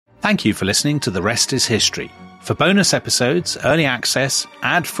Thank you for listening to The Rest is History. For bonus episodes, early access,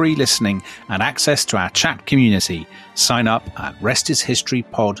 ad-free listening, and access to our chat community, sign up at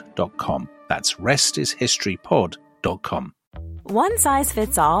restishistorypod.com. That's restishistorypod.com. One size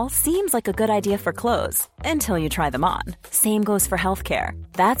fits all seems like a good idea for clothes until you try them on. Same goes for healthcare.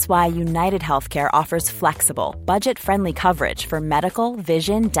 That's why United Healthcare offers flexible, budget-friendly coverage for medical,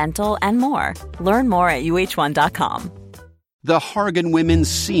 vision, dental, and more. Learn more at uh1.com. The Hargan women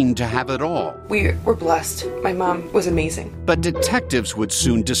seemed to have it all. We were blessed. My mom was amazing. But detectives would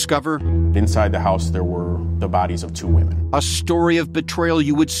soon discover... inside the house, there were the bodies of two women. A story of betrayal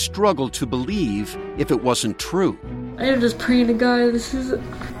you would struggle to believe if it wasn't true. I am just praying to God, this is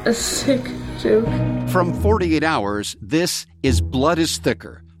a sick joke. From 48 Hours, this is Blood is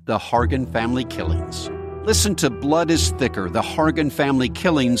Thicker, the Hargan Family Killings. Listen to Blood is Thicker, the Hargan Family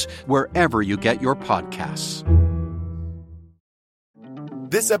Killings, wherever you get your podcasts.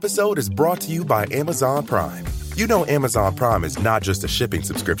 This episode is brought to you by Amazon Prime. You know Amazon Prime is not just a shipping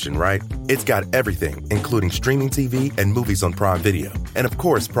subscription, right? It's got everything, including streaming TV and movies on Prime Video. And of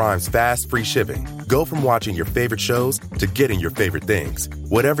course, Prime's fast, free shipping. Go from watching your favorite shows to getting your favorite things.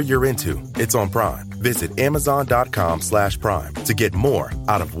 Whatever you're into, it's on Prime. Visit Amazon.com/Prime to get more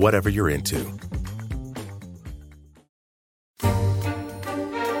out of whatever you're into.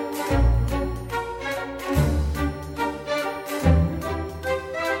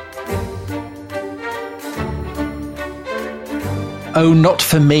 Oh, not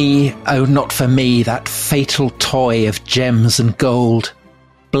for me, that fatal toy of gems and gold.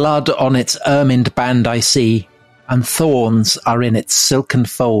 Blood on its ermined band I see, and thorns are in its silken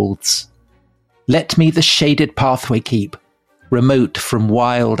folds. Let me the shaded pathway keep, remote from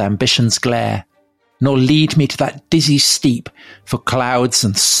wild ambition's glare, nor lead me to that dizzy steep, for clouds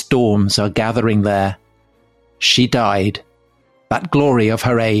and storms are gathering there. She died, that glory of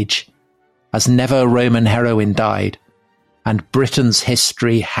her age, as never Roman heroine died, and Britain's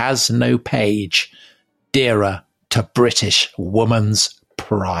history has no page dearer to British woman's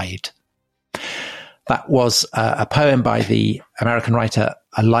pride. That was a poem by the American writer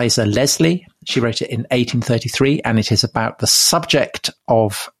Eliza Leslie. She wrote it in 1833, and it is about the subject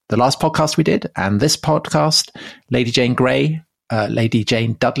of the last podcast we did and this podcast, Lady Jane Grey, Lady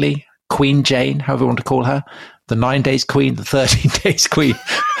Jane Dudley, Queen Jane, however you want to call her, the 9 days queen, the 13 days queen.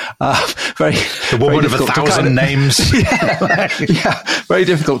 The woman of 1,000 names. Yeah, very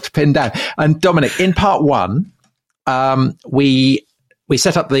difficult to pin down. And Dominic, in part one, we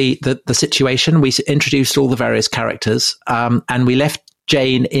set up the situation. We introduced all the various characters, and we left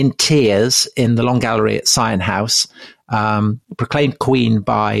Jane in tears in the Long Gallery at Sion House, proclaimed queen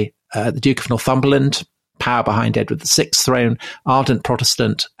by the Duke of Northumberland, power behind Edward VI's throne, ardent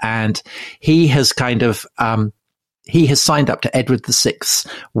Protestant, and he has kind of he has signed up to Edward VI's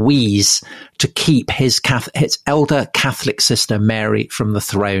wheeze to keep his elder Catholic sister Mary from the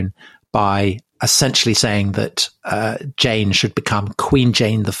throne by essentially saying that Jane should become Queen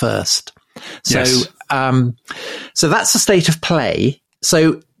Jane I. So, yes. So that's the state of play.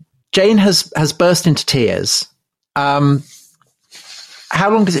 So Jane has burst into tears. How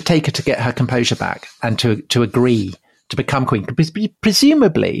long does it take her to get her composure back and to agree to become queen?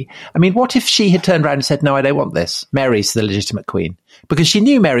 Presumably, I mean, what if she had turned around and said, "No, I don't want this. Mary's the legitimate queen," because she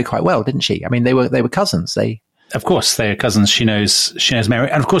knew Mary quite well, didn't she? I mean, they were cousins. Of course, they are cousins. She knows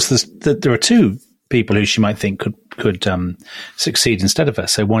Mary, and of course, there are two people who she might think could succeed instead of her.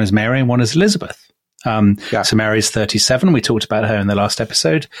 So one is Mary, and one is Elizabeth. So Mary's 37. We talked about her in the last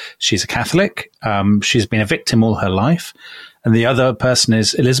episode. She's a Catholic. She's been a victim all her life. And the other person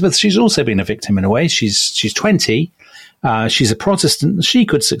is Elizabeth. She's also been a victim in a way. She's 20. She's a Protestant. She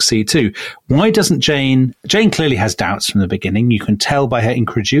could succeed too. Why doesn't Jane? Jane clearly has doubts from the beginning. You can tell by her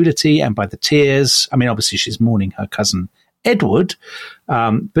incredulity and by the tears. I mean, obviously she's mourning her cousin Edward,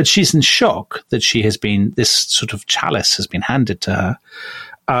 but she's in shock that this sort of chalice has been handed to her.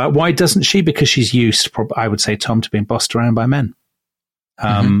 Why doesn't she? Because she's used, I would say, Tom, to being bossed around by men.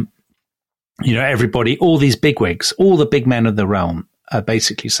 Everybody, all these bigwigs, all the big men of the realm are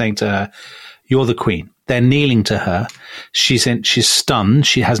basically saying to her, "You're the queen." They're kneeling to her. She's stunned.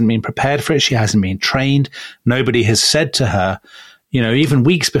 She hasn't been prepared for it. She hasn't been trained. Nobody has said to her, even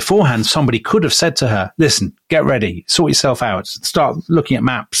weeks beforehand, somebody could have said to her, "Listen, get ready, sort yourself out, start looking at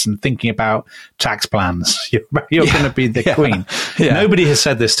maps and thinking about tax plans. You're going to be the queen." Yeah. Nobody has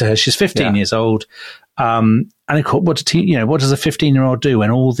said this to her. She's 15 years old. And of course, what does a 15-year-old do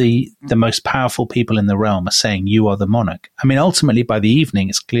when all the most powerful people in the realm are saying, "You are the monarch"? I mean, ultimately, by the evening,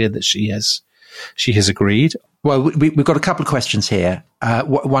 it's clear that she has agreed. Well, we've got a couple of questions here.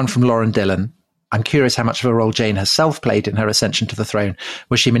 One from Lauren Dillon. I'm curious how much of a role Jane herself played in her ascension to the throne.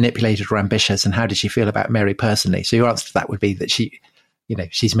 Was she manipulated or ambitious? And how did she feel about Mary personally? So your answer to that would be that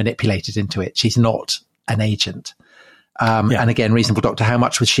she's manipulated into it. She's not an agent. And again, Reasonable Doctor, how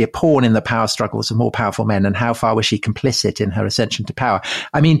much was she a pawn in the power struggles of more powerful men, and how far was she complicit in her ascension to power?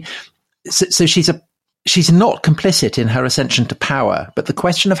 I mean, so she's not complicit in her ascension to power, but the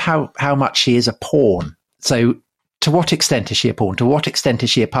question of how much she is a pawn. So to what extent is she a pawn? To what extent is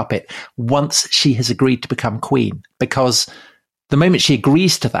she a puppet once she has agreed to become queen? Because the moment she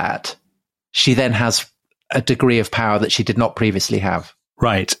agrees to that, she then has a degree of power that she did not previously have.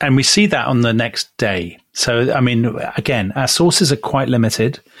 Right. And we see that on the next day. So, I mean, again, our sources are quite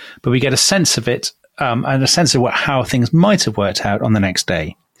limited, but we get a sense of it and a sense of how things might have worked out on the next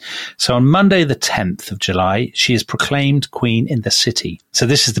day. So on Monday, the 10th of July, she is proclaimed queen in the city. So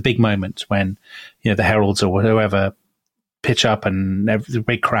this is the big moment when, the heralds or whoever pitch up and the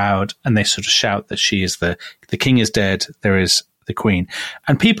big crowd, and they sort of shout that she is the king is dead. There is the queen.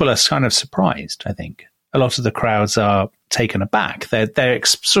 And people are kind of surprised, I think. A lot of the crowds are taken aback. They're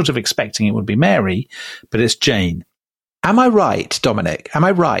sort of expecting it would be Mary, but it's Jane. Am I right, Dominic? Am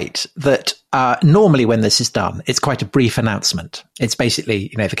I right that normally when this is done, it's quite a brief announcement? It's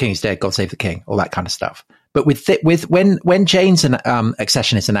basically, the king is dead, God save the king, all that kind of stuff. But when Jane's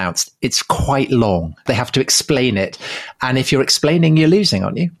accession is announced, it's quite long. They have to explain it, and if you're explaining, you're losing,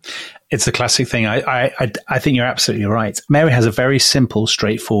 aren't you? It's the classic thing. I think you're absolutely right. Mary has a very simple,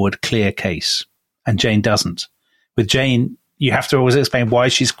 straightforward, clear case. And Jane doesn't. With Jane, you have to always explain why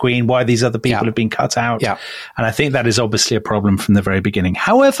she's queen, why these other people have been cut out. Yeah. And I think that is obviously a problem from the very beginning.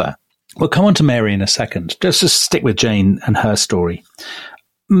 However, we'll come on to Mary in a second. Just stick with Jane and her story.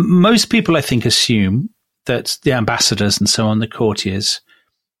 Most people, I think, assume that the ambassadors and so on, the courtiers,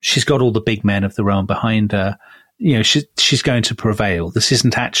 she's got all the big men of the realm behind her. She's going to prevail. This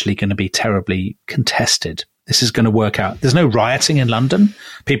isn't actually going to be terribly contested. This is going to work out. There's no rioting in London.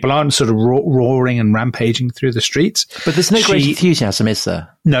 People aren't sort of roaring and rampaging through the streets. But there's no great enthusiasm, is there?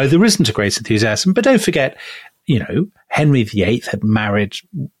 No, there isn't a great enthusiasm. But don't forget, Henry VIII had married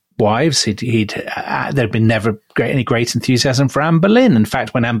wives. There'd been never any great enthusiasm for Anne Boleyn. In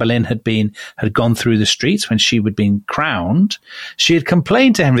fact, when Anne Boleyn had gone through the streets when she had been crowned, she had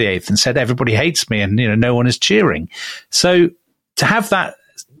complained to Henry VIII and said, "Everybody hates me, and no one is cheering." So to have that,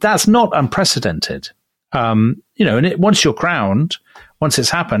 that's not unprecedented. And once you're crowned, once it's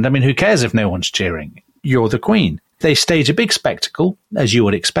happened, I mean, who cares if no one's cheering? You're the queen. They stage a big spectacle, as you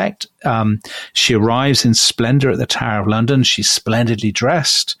would expect. She arrives in splendor at the Tower of London. She's splendidly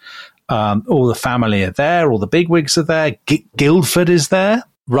dressed. All the family are there. All the bigwigs are there. Guildford is there.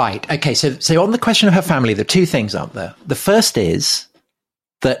 Right. Okay. So on the question of her family, there are two things, aren't there? The first is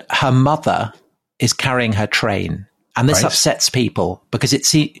that her mother is carrying her train. And this upsets people because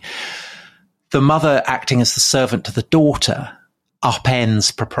the mother acting as the servant to the daughter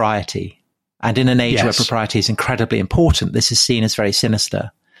upends propriety. And in an age where propriety is incredibly important, this is seen as very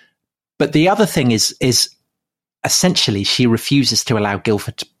sinister. But the other thing is essentially she refuses to allow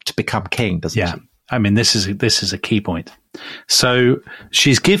Guildford to become king, doesn't she? I mean, this is a key point. So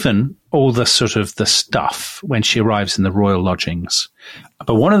she's given all the sort of the stuff when she arrives in the royal lodgings.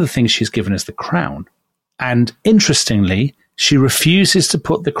 But one of the things she's given is the crown. And interestingly, she refuses to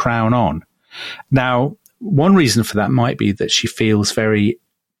put the crown on. Now, one reason for that might be that she feels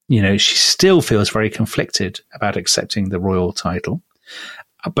she still feels very conflicted about accepting the royal title.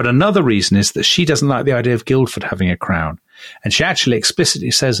 But another reason is that she doesn't like the idea of Guildford having a crown. And she actually explicitly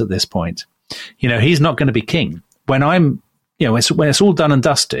says at this point, he's not going to be king. When when it's all done and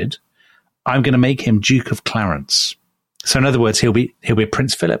dusted, I'm going to make him Duke of Clarence. So in other words, he'll be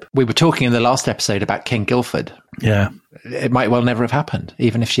Prince Philip. We were talking in the last episode about King Guildford. Yeah. It might well never have happened,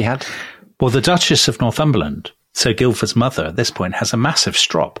 even if she had. Well, the Duchess of Northumberland, so Guildford's mother at this point, has a massive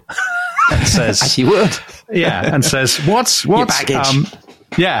strop and says, as you would. Yeah. And says, what's your baggage?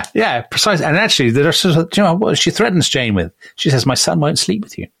 Yeah, precisely. And actually, the Duchess, what she threatens Jane with? She says, my son won't sleep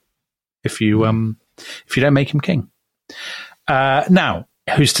with you if you don't make him king. Now,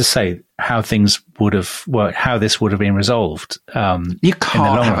 who's to say how things would have worked, how this would have been resolved? You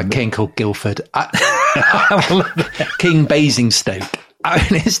can't have a king called Guildford. King Basingstoke. I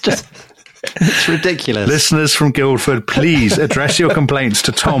mean, it's ridiculous. Listeners from Guildford, please address your complaints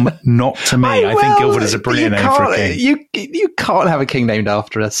to Tom, not to me. I think Guildford is a brilliant name for a king. You can't have a king named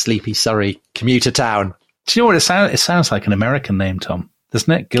after a sleepy Surrey commuter town. Do you know what it sounds like? An American name, Tom,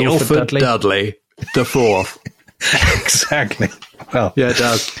 doesn't it? Guildford Dudley the Fourth. Exactly. Well, yeah, it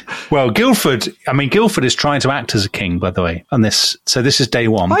does. Well, Guildford is trying to act as a king, by the way, on this. So this is day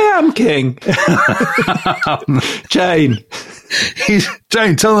one. I am king. Jane.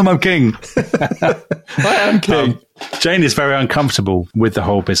 Jane, tell them I'm king. I am king. Jane is very uncomfortable with the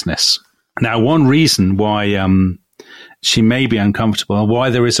whole business. Now, one reason why she may be uncomfortable, and why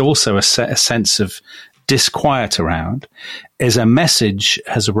there is also a sense of disquiet around, is a message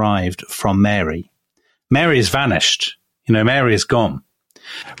has arrived from Mary. Mary has vanished. Mary is gone.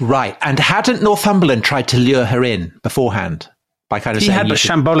 Right. And hadn't Northumberland tried to lure her in beforehand? By kind of he had, but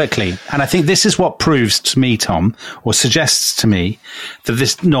shambolically. And I think this is what proves to me, Tom, or suggests to me, that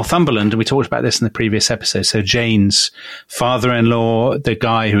this Northumberland, and we talked about this in the previous episode, so Jane's father-in-law, the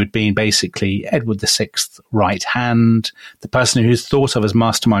guy who had been basically Edward VI's right hand, the person who's thought of as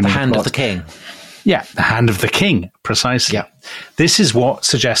masterminding the hand of the king. Yeah, the hand of the king, precisely. Yeah. This is what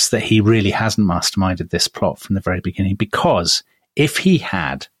suggests that he really hasn't masterminded this plot from the very beginning, because if he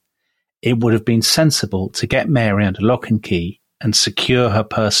had, it would have been sensible to get Mary under lock and key and secure her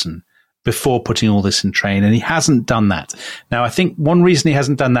person before putting all this in train. And he hasn't done that. Now, I think one reason he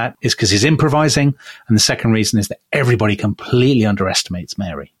hasn't done that is because he's improvising. And the second reason is that everybody completely underestimates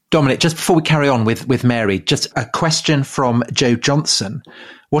Mary. Dominic, just before we carry on with Mary, just a question from Joe Johnson.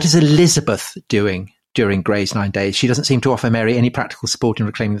 What is Elizabeth doing during Grey's 9 Days? She doesn't seem to offer Mary any practical support in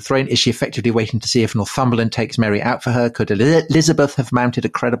reclaiming the throne. Is she effectively waiting to see if Northumberland takes Mary out for her? Could Elizabeth have mounted a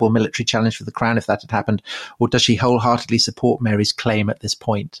credible military challenge for the crown if that had happened? Or does she wholeheartedly support Mary's claim at this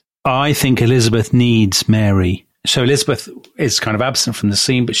point? I think Elizabeth needs Mary. So Elizabeth is kind of absent from the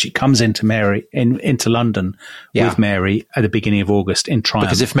scene, but she comes into London with Mary at the beginning of August in triumph.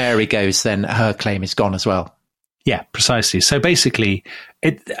 Because if Mary goes, then her claim is gone as well. Yeah, precisely. So basically,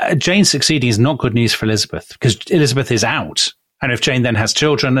 Jane succeeding is not good news for Elizabeth, because Elizabeth is out. And if Jane then has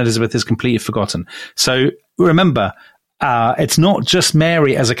children, Elizabeth is completely forgotten. So remember, it's not just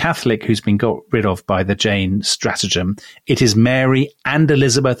Mary as a Catholic who's been got rid of by the Jane stratagem. It is Mary and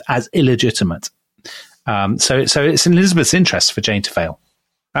Elizabeth as illegitimate. So it's in Elizabeth's interest for Jane to fail.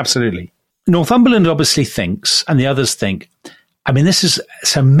 Absolutely. Northumberland obviously thinks, and the others think,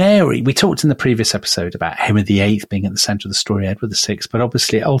 so Mary, we talked in the previous episode about Henry VIII being at the centre of the story, Edward VI, but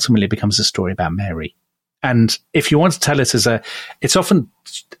obviously ultimately it becomes a story about Mary. And if you want to tell it it's often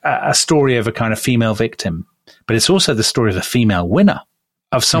a story of a kind of female victim, but it's also the story of a female winner,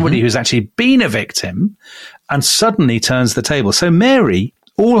 of somebody who's actually been a victim and suddenly turns the table. So Mary,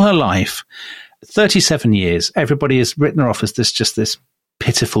 all her life, 37 years, everybody has written her off as this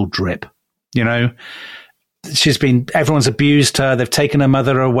pitiful drip, everyone's abused her. They've taken her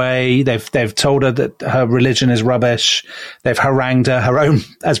mother away. They've told her that her religion is rubbish. They've harangued her own,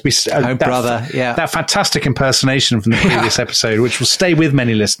 brother. Yeah. That fantastic impersonation from the previous episode, which will stay with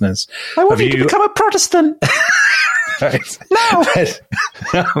many listeners. I want you to become a Protestant. No.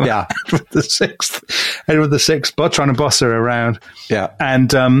 Yeah. Edward VI, trying to boss her around. Yeah.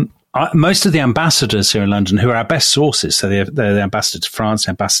 And, most of the ambassadors here in London, who are our best sources, so they're the ambassador to France, the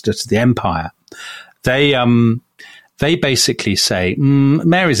ambassador to the Empire, they basically say,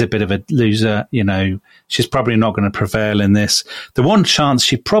 Mary's a bit of a loser, she's probably not going to prevail in this. The one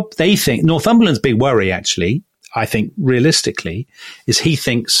chance they think, Northumberland's big worry, actually, I think realistically, is he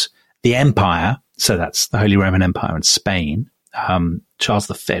thinks the Empire, so that's the Holy Roman Empire in Spain, Charles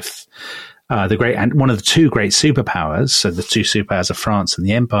V, one of the two great superpowers, so the two superpowers of France and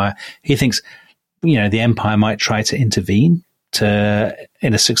the Empire, he thinks, the Empire might try to intervene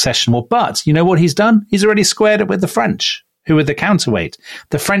in a succession war. But you know what he's done? He's already squared it with the French, who are the counterweight.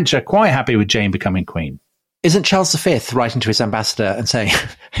 The French are quite happy with Jane becoming queen. Isn't Charles V writing to his ambassador and saying,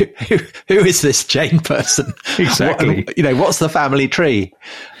 who is this Jane person? Exactly. What's the family tree?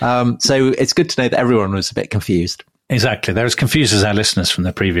 So it's good to know that everyone was a bit confused. Exactly. They're as confused as our listeners from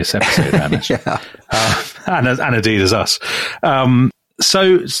the previous episode, and indeed as us.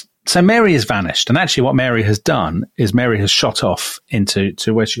 So Mary has vanished. And actually what Mary has done is Mary has shot off into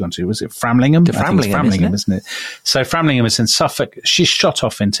where's she gone to? Was it Framlingham? To Framlingham, isn't it? So Framlingham is in Suffolk. She's shot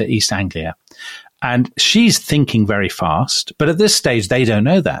off into East Anglia. And she's thinking very fast. But at this stage, they don't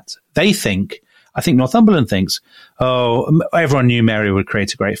know that. I think Northumberland thinks, everyone knew Mary would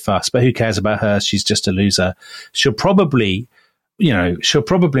create a great fuss, but who cares about her? She's just a loser. She'll probably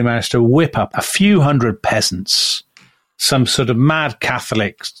manage to whip up a few hundred peasants, some sort of mad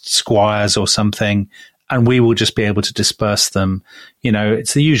Catholic squires or something, and we will just be able to disperse them.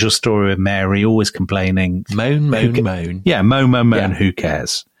 It's the usual story of Mary, always complaining. Moan, moan. Yeah, moan, yeah. Who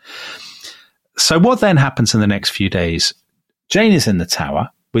cares? So what then happens in the next few days? Jane is in the Tower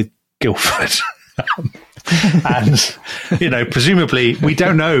with Guildford. And, presumably we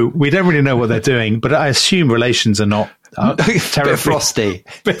don't really know what they're doing, but I assume relations are not Bit frosty.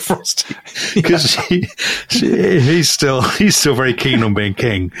 Bit frosty. Because he's still very keen on being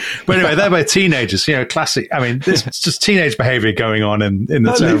king. But anyway, they're both teenagers, classic. I mean, this is just teenage behaviour going on in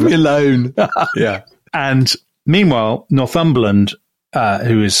the town. Leave me alone. Yeah. And meanwhile, Northumberland,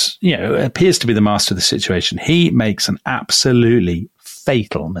 who is, appears to be the master of the situation, he makes an absolutely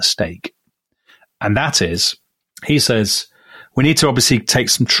fatal mistake. And that is, he says, we need to obviously take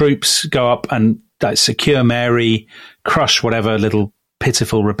some troops, go up and secure Mary, crush whatever little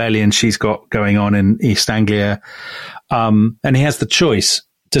pitiful rebellion she's got going on in East Anglia. And he has the choice.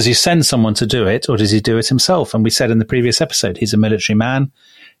 Does he send someone to do it, or does he do it himself? And we said in the previous episode, he's a military man.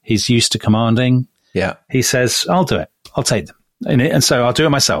 He's used to commanding. Yeah. He says, I'll do it. I'll take them. And so I'll do it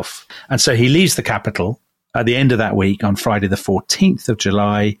myself. And so he leaves the capital at the end of that week on Friday, the 14th of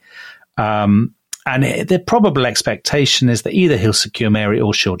July. And the probable expectation is that either he'll secure Mary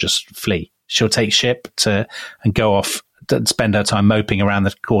or she'll just flee. She'll take ship and go off and spend her time moping around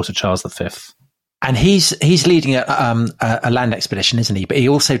the court of Charles V. And he's leading a land expedition, isn't he? But he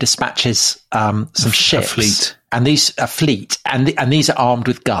also dispatches some ships, a fleet, and these are armed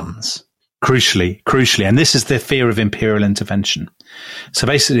with guns. Crucially, and this is the fear of imperial intervention. So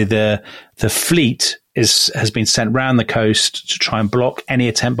basically, the fleet has been sent round the coast to try and block any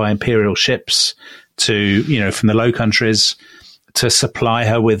attempt by imperial ships to, from the Low Countries to supply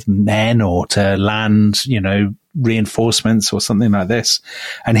her with men or to land, reinforcements or something like this.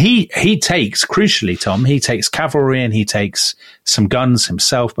 And he takes, crucially, Tom, he takes cavalry and he takes some guns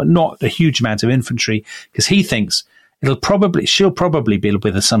himself, but not a huge amount of infantry, because he thinks she'll probably be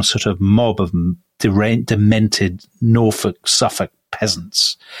with some sort of mob of demented Norfolk, Suffolk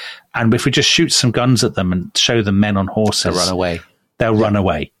peasants. And if we just shoot some guns at them and show them men on horses, they'll run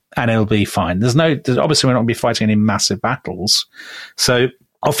away and it'll be fine. Obviously we're not going to be fighting any massive battles. So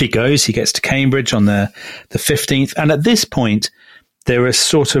off he goes. He gets to Cambridge on the 15th. And at this point, there are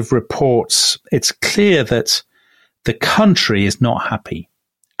sort of reports. It's clear that the country is not happy.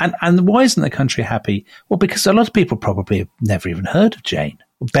 And why isn't the country happy? Well, because a lot of people probably have never even heard of Jane.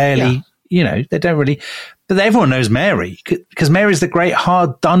 Barely, they don't really. But everyone knows Mary, because Mary's the great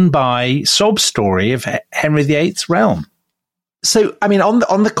hard done by sob story of Henry VIII's realm. So, I mean,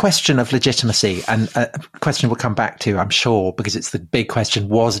 on the question of legitimacy, and a question we'll come back to, I'm sure, because it's the big question,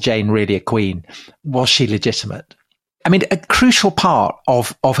 was Jane really a queen? Was she legitimate? I mean, a crucial part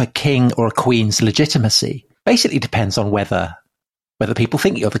of a king or a queen's legitimacy basically depends on whether people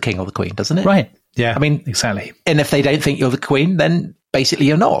think you're the king or the queen, doesn't it? Right. Yeah. I mean, exactly. And if they don't think you're the queen, then basically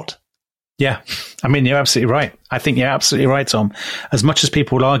you're not. Yeah. I mean, you're absolutely right. I think you're absolutely right, Tom. As much as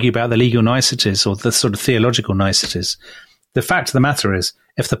people will argue about the legal niceties or the sort of theological niceties, the fact of the matter is,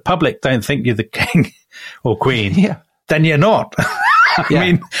 if the public don't think you're the king or queen, then you're not. I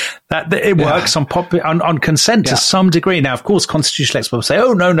mean, that it works on consent to some degree. Now, of course, constitutional experts will say,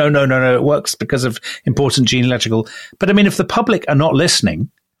 oh, no, it works because of important genealogical. But I mean, if the public are not listening,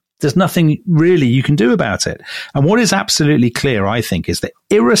 there's nothing really you can do about it. And what is absolutely clear, I think, is that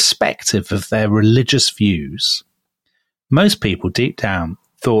irrespective of their religious views, most people deep down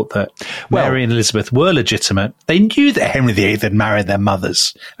thought that Mary and Elizabeth were legitimate. They knew that Henry VIII had married their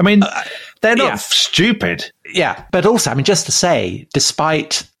mothers. I mean, they're not stupid. Yeah, but also, I mean, just to say,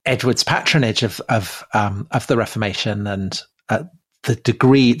 despite Edward's patronage of the Reformation and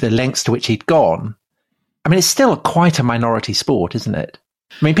the lengths to which he'd gone, I mean, it's still quite a minority sport, isn't it?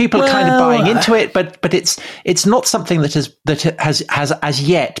 I mean, people are kind of buying into it, but it's not something that has as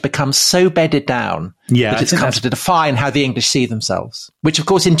yet become so bedded down that it's come to define how the English see themselves. Which, of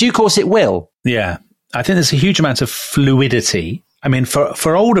course, in due course, it will. Yeah, I think there's a huge amount of fluidity. I mean,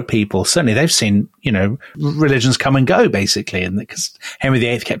 for older people, certainly they've seen, religions come and go, basically. And because Henry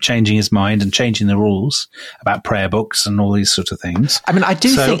VIII kept changing his mind and changing the rules about prayer books and all these sort of things. I mean, I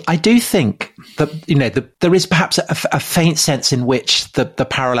do think that, there is perhaps a faint sense in which the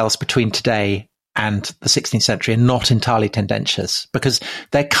parallels between today and the 16th century are not entirely tendentious, because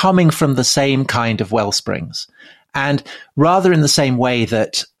they're coming from the same kind of wellsprings. And rather in the same way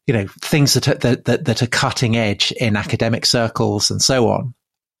that, things that are cutting edge in academic circles and so on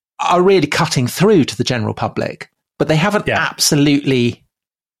are really cutting through to the general public, but they haven't absolutely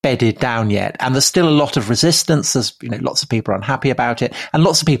bedded down yet. And there's still a lot of resistance. There's, lots of people are unhappy about it, and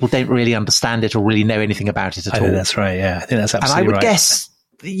lots of people don't really understand it or really know anything about it at all. I think that's right. Yeah, I think that's absolutely right. And I would guess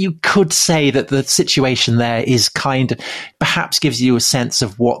you could say that the situation there is kind of, perhaps gives you a sense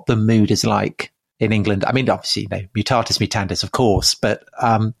of what the mood is like in England. I mean, obviously, mutatis mutandis, of course, but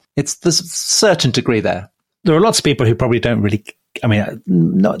there's a certain degree there. There are lots of people who probably don't really,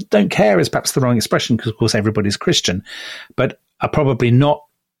 don't care is perhaps the wrong expression, because of course everybody's Christian, but are probably not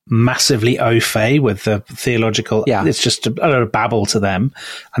massively au fait with the theological. Yeah. It's just a lot of babble to them,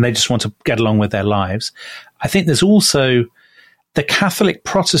 and they just want to get along with their lives. I think there's also the Catholic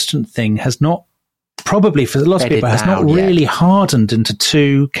Protestant thing has not, probably for lots of people, has not really hardened into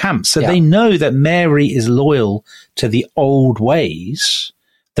two camps. So they know that Mary is loyal to the old ways,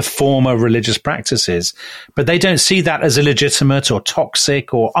 the former religious practices, but they don't see that as illegitimate or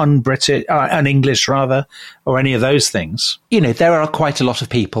toxic or un-British, un-English rather, or any of those things. You know, there are quite a lot of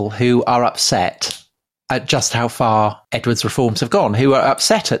people who are upset at just how far Edward's reforms have gone, who are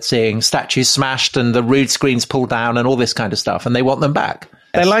upset at seeing statues smashed and the rood screens pulled down and all this kind of stuff, and they want them back.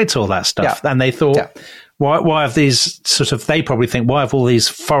 They liked all that stuff, and they thought, why have these they probably think, why have all these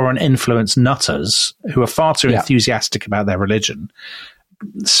foreign influence nutters who are far too enthusiastic about their religion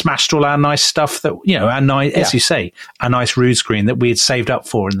smashed all our nice stuff that, you know, our nice, as you say, our nice rood screen that we had saved up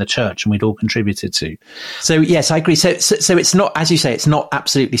for in the church and we'd all contributed to. So, yes, I agree. So it's not, as you say, it's not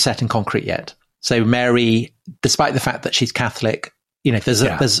absolutely set in concrete yet. So Mary, despite the fact that she's Catholic, you know, there's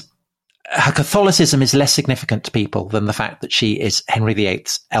her Catholicism is less significant to people than the fact that she is Henry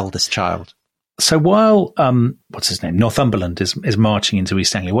VIII's eldest child. So while, what's his name? Northumberland is marching into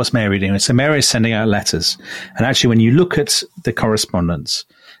East Anglia, what's Mary doing? So Mary is sending out letters. And actually, when you look at the correspondence,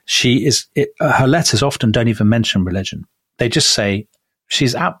 her letters often don't even mention religion. They just say,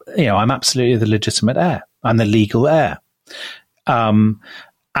 I'm absolutely the legitimate heir. I'm the legal heir.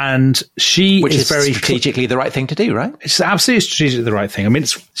 And she Which is very strategically the right thing to do, right? It's absolutely strategically the right thing. I mean,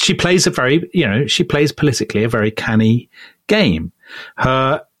 she plays politically a very canny game.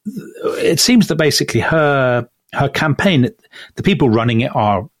 It seems that basically her campaign, the people running it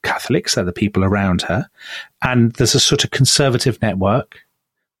are Catholics, they're the people around her, and there's a sort of conservative network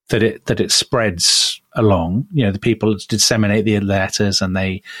that it spreads along. You know, the people disseminate the letters and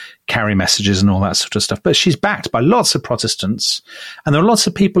they carry messages and all that sort of stuff. But she's backed by lots of Protestants, and there are lots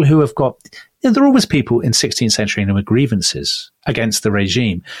of people who have got. You know, there are always people in 16th century who have grievances against the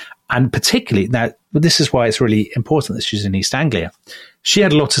regime, and particularly now. This is why it's really important that she's in East Anglia. She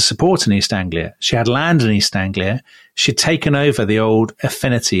had a lot of support in East Anglia. She had land in East Anglia. She'd taken over the old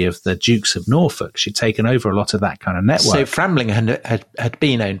affinity of the Dukes of Norfolk. She'd taken over a lot of that kind of network. So Framlingham had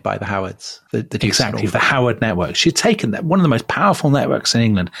been owned by the Howards, the Dukes of Norfolk. The Howard network. She'd taken that, one of the most powerful networks in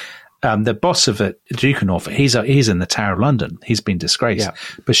England. The boss of it, Duke of Norfolk, he's in the Tower of London. He's been disgraced. Yeah.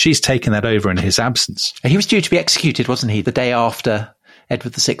 But she's taken that over in his absence. He was due to be executed, wasn't he, the day after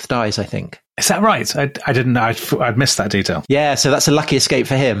Edward VI dies, I think. Is that right? I didn't know. I'd missed that detail. Yeah, so that's a lucky escape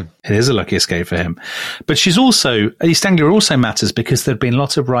for him. It is a lucky escape for him. But she's also, East Anglia also matters because there have been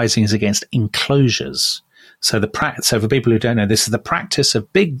lots of risings against enclosures. So for people who don't know, this is the practice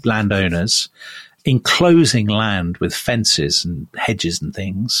of big landowners enclosing land with fences and hedges and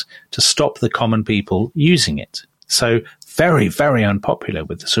things to stop the common people using it. So very, very unpopular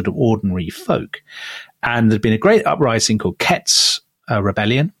with the sort of ordinary folk. And there'd been a great uprising called Kett's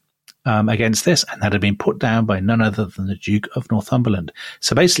Rebellion against this, and that had been put down by none other than the Duke of Northumberland.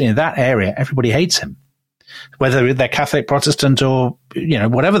 So basically in that area, everybody hates him, whether they're Catholic, Protestant, or, you know,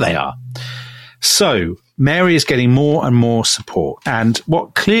 whatever they are. So Mary is getting more and more support. And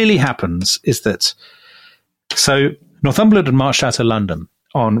what clearly happens is that, so Northumberland had marched out of London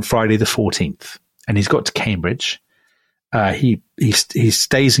on Friday the 14th, and he's got to Cambridge. He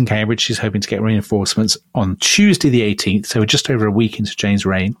stays in Cambridge. He's hoping to get reinforcements on Tuesday the 18th. So just over a week into Jane's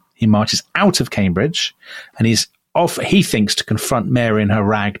reign, he marches out of Cambridge and he's off, he thinks, to confront Mary and her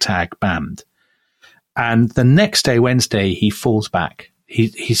ragtag band. And the next day, Wednesday, he falls back.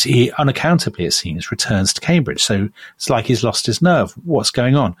 He unaccountably, it seems, returns to Cambridge. So it's like he's lost his nerve. What's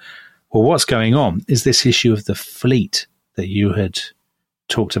going on? Well, what's going on is this issue of the fleet that you had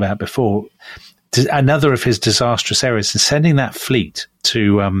talked about before. Another of his disastrous errors is sending that fleet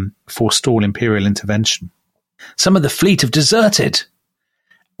to forestall imperial intervention. Some of the fleet have deserted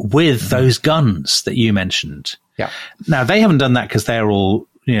with those guns that you mentioned. Yeah. Now, they haven't done that because they're all,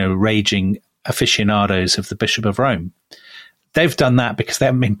 you know, raging aficionados of the Bishop of Rome. They've done that because they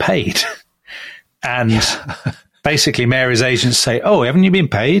haven't been paid. And basically Mary's agents say, "Oh, haven't you been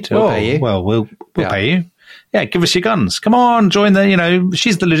paid? We'll pay you. Well, we'll pay you. Yeah, give us your guns. Come on, join the, you know,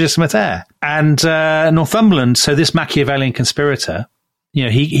 she's the legitimate heir." And Northumberland, so this Machiavellian conspirator, you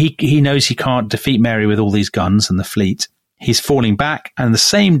know, he knows he can't defeat Mary with all these guns and the fleet. He's falling back. And the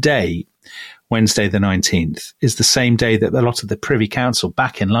same day, Wednesday the 19th, is the same day that a lot of the Privy Council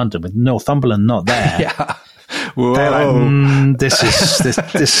back in London, with Northumberland not there. Yeah. Whoa. They're like,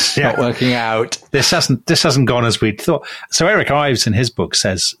 this not working out. This hasn't gone as we'd thought. So Eric Ives in his book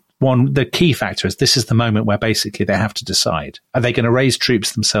says, the key factor is this is the moment where basically they have to decide. Are they going to raise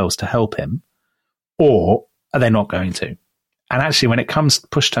troops themselves to help him, or are they not going to? And actually, when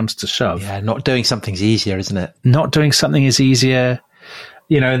push comes to shove, not doing something's easier, isn't it? Not doing something is easier.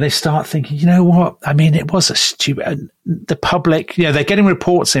 They start thinking, you know what? I mean, it was a stupid. The public, they're getting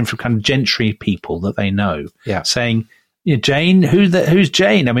reports in from kind of gentry people that they know, saying, Jane, who's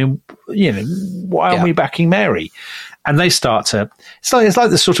Jane? I mean, why aren't we backing Mary? And they start to. It's like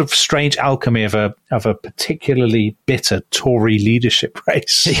the sort of strange alchemy of a particularly bitter Tory leadership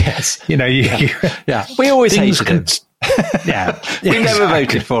race. Yes, we always hated him. We never exactly.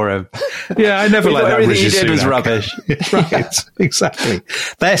 voted for him. Yeah, I never liked that. Everything he did was rubbish. Right, exactly.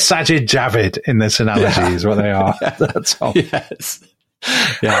 They're Sajid Javid in this analogy, is what they are. That's all. Yes.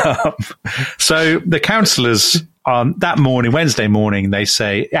 Yeah. So the councillors on that morning, Wednesday morning, they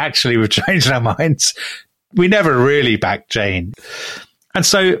say, actually, we've changed our minds. We never really backed Jane. And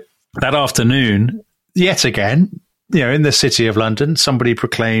so that afternoon, yet again, in the city of London, somebody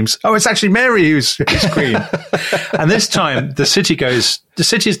proclaims, oh, it's actually Mary who's queen. And this time the city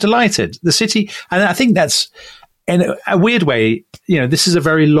is delighted. The city, and I think that's in a weird way, this is a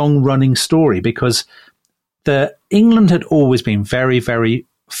very long running story because England had always been very, very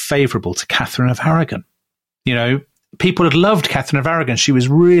favourable to Catherine of Aragon. People had loved Catherine of Aragon. She was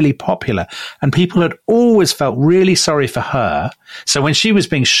really popular and people had always felt really sorry for her. So when she was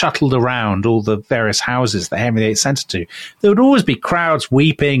being shuttled around all the various houses that Henry VIII sent her to, there would always be crowds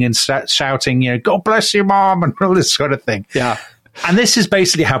weeping and shouting, God bless you, Mom, and all this sort of thing. Yeah. And this is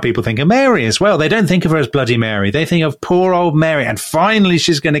basically how people think of Mary as well. They don't think of her as Bloody Mary. They think of poor old Mary, and finally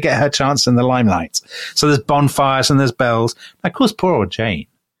she's going to get her chance in the limelight. So there's bonfires and there's bells. Of course, poor old Jane.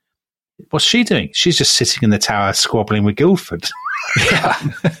 What's she doing? She's just sitting in the tower squabbling with Guildford.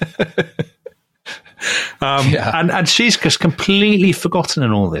 And she's just completely forgotten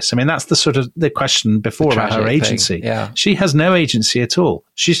in all this. I mean, that's the sort of the question before about her agency. Yeah. She has no agency at all.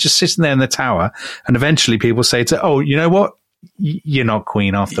 She's just sitting there in the tower, and eventually people say to her, oh, you know what? You're not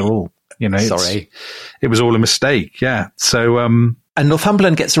queen after all. Sorry. It was all a mistake. Yeah. So, and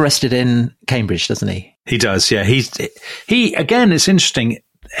Northumberland gets arrested in Cambridge, doesn't he? He does. Yeah. He again, it's interesting.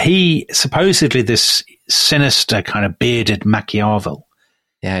 He supposedly this sinister kind of bearded Machiavel.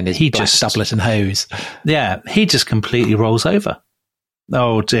 Yeah, and his black doublet and hose. Yeah, he just completely rolls over.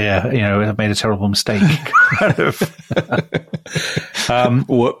 Oh dear, I've made a terrible mistake.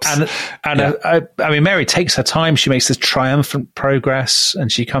 Whoops. I mean, Mary takes her time. She makes this triumphant progress, and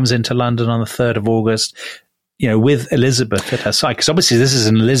she comes into London on the 3rd of August, with Elizabeth at her side, because obviously this is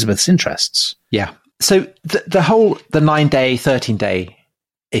in Elizabeth's interests. Yeah. So the 9-day, 13-day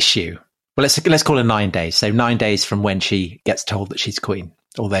issue. Well, let's call it 9 days. So 9 days from when she gets told that she's queen.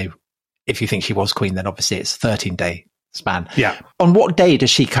 Although, if you think she was queen, then obviously it's a 13-day span. Yeah. On what day is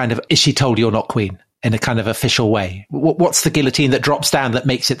she told you're not queen in a kind of official way? What's the guillotine that drops down that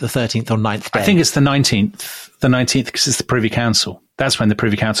makes it the 13th or 9th day? I think it's the 19th. The 19th because it's the Privy Council. That's when the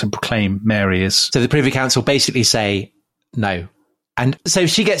Privy Council proclaim Mary is. So the Privy Council basically say no, and so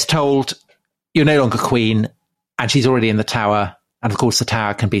she gets told you're no longer queen, and she's already in the Tower. And of course, the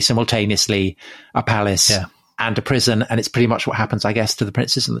Tower can be simultaneously a palace and a prison. And it's pretty much what happens, I guess, to the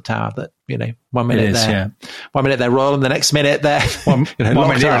princes in the Tower that, 1 minute one minute they're royal and the next minute they're one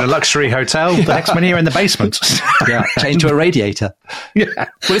minute you're in a luxury hotel, the next minute you're in the basement. Chained to a radiator. Yeah.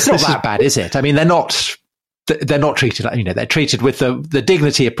 Well, it's not that bad, is it? I mean, they're not treated like, they're treated with the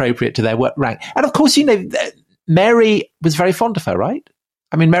dignity appropriate to their rank. And of course, Mary was very fond of her, right?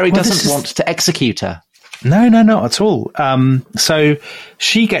 I mean, Mary doesn't want to execute her. No, not at all. So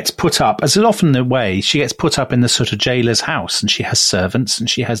she gets put up, as is often the way, she gets put up in the sort of jailer's house, and she has servants and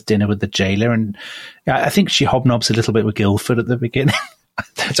she has dinner with the jailer. And I think she hobnobs a little bit with Guildford at the beginning.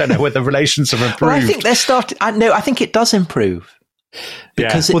 I don't know whether relations have improved. Well, I think they're starting. No, I think it does improve.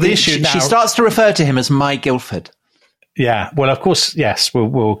 Because the issue now, she starts to refer to him as my Guildford. Yeah, well, of course, yes,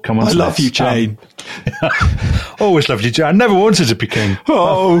 we'll come on to love you, Jane. Always loved you, Jane. I never wanted to be king.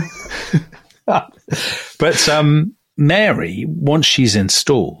 Oh. But Mary, once she's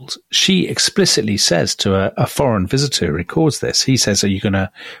installed, she explicitly says to a foreign visitor who records this, he says, what are you going to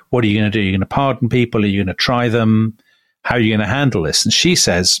do? Are you going to pardon people? Are you going to try them? How are you going to handle this? And she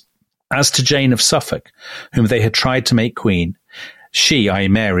says, as to Jane of Suffolk, whom they had tried to make queen, she, i.e.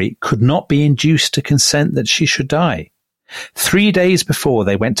 Mary, could not be induced to consent that she should die. 3 days before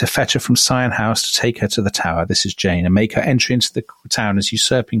they went to fetch her from Sion House to take her to the Tower, this is Jane, and make her entry into the town as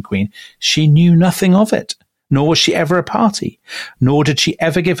usurping queen, she knew nothing of it, nor was she ever a party, nor did she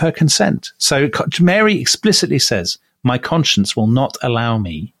ever give her consent. So Mary explicitly says, my conscience will not allow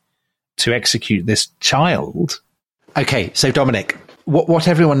me to execute this child. Okay, so Dominic, what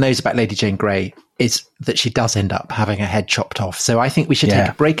everyone knows about Lady Jane Grey is that she does end up having her head chopped off. So I think we should take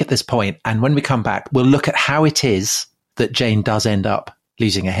a break at this point, and when we come back, we'll look at how it is that Jane does end up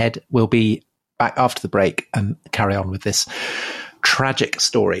losing her head. We'll be back after the break and carry on with this tragic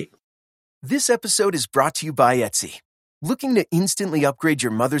story. This episode is brought to you by Etsy. Looking to instantly upgrade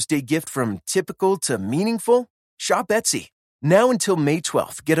your Mother's Day gift from typical to meaningful? Shop Etsy. Now until May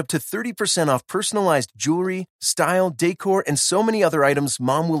 12th, get up to 30% off personalized jewelry, style, decor, and so many other items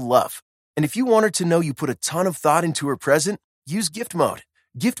Mom will love. And if you want her to know you put a ton of thought into her present, use Gift Mode.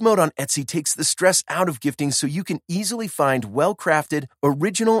 Gift Mode on Etsy takes the stress out of gifting so you can easily find well-crafted,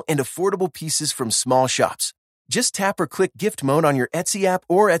 original, and affordable pieces from small shops. Just tap or click Gift Mode on your Etsy app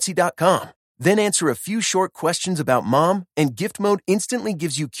or Etsy.com. Then answer a few short questions about Mom, and Gift Mode instantly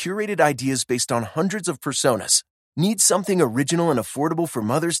gives you curated ideas based on hundreds of personas. Need something original and affordable for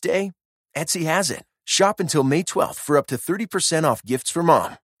Mother's Day? Etsy has it. Shop until May 12th for up to 30% off gifts for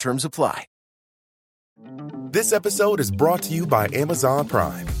Mom. Terms apply. This episode is brought to you by Amazon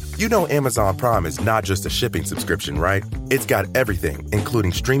Prime. You know Amazon Prime is not just a shipping subscription, right? It's got everything,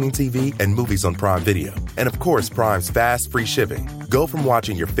 including streaming TV and movies on Prime Video. And of course, Prime's fast, free shipping. Go from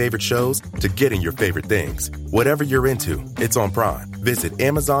watching your favorite shows to getting your favorite things. Whatever you're into, it's on Prime. Visit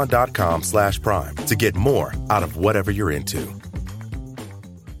Amazon.com/Prime to get more out of whatever you're into.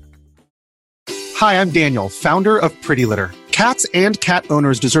 Hi, I'm Daniel, founder of Pretty Litter. Cats and cat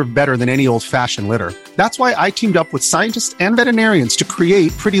owners deserve better than any old-fashioned litter. That's why I teamed up with scientists and veterinarians to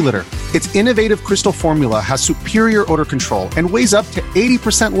create Pretty Litter. Its innovative crystal formula has superior odor control and weighs up to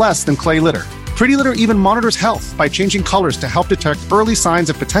 80% less than clay litter. Pretty Litter even monitors health by changing colors to help detect early signs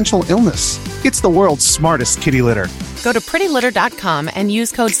of potential illness. It's the world's smartest kitty litter. Go to prettylitter.com and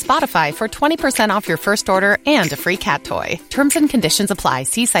use code SPOTIFY for 20% off your first order and a free cat toy. Terms and conditions apply.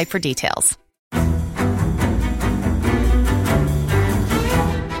 See site for details.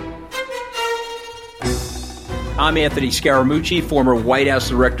 I'm Anthony Scaramucci, former White House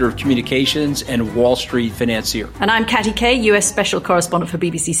Director of Communications and Wall Street financier. And I'm Katty Kay, U.S. Special Correspondent for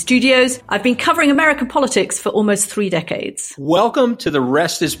BBC Studios. I've been covering American politics for almost 3 decades. Welcome to The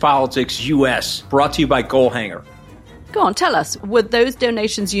Rest is Politics U.S., brought to you by Goalhanger. Go on, tell us, were those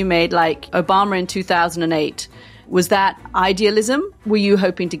donations you made, like Obama in 2008, was that idealism? Were you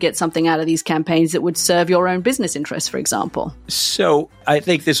hoping to get something out of these campaigns that would serve your own business interests, for example? So I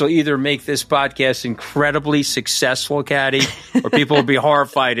think this will either make this podcast incredibly successful, Katty, or people will be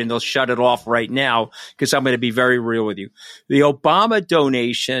horrified and they'll shut it off right now because I'm going to be very real with you. The Obama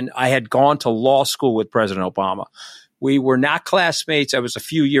donation, I had gone to law school with President Obama. We were not classmates. I was a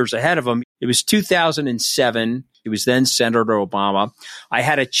few years ahead of him. It was 2007. He was then Senator Obama. I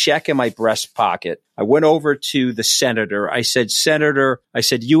had a check in my breast pocket. I went over to the senator. I said, Senator,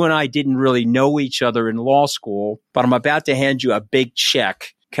 you and I didn't really know each other in law school, but I'm about to hand you a big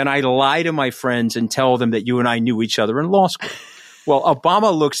check. Can I lie to my friends and tell them that you and I knew each other in law school? Well,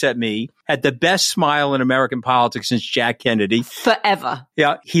 Obama looks at me, had the best smile in American politics since Jack Kennedy. Forever.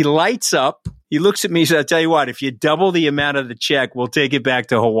 Yeah. He lights up. He looks at me and says, I'll tell you what, if you double the amount of the check, we'll take it back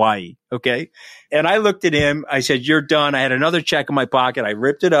to Hawaii. Okay. And I looked at him. I said, you're done. I had another check in my pocket. I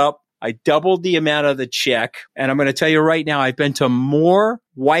ripped it up. I doubled the amount of the check. And I'm going to tell you right now, I've been to more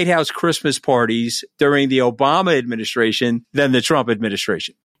White House Christmas parties during the Obama administration than the Trump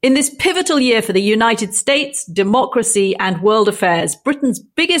administration. In this pivotal year for the United States, democracy, and world affairs, Britain's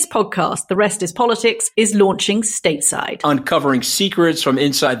biggest podcast, The Rest is Politics, is launching stateside. Uncovering secrets from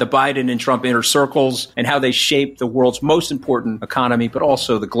inside the Biden and Trump inner circles and how they shape the world's most important economy, but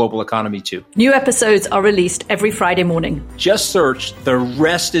also the global economy too. New episodes are released every Friday morning. Just search The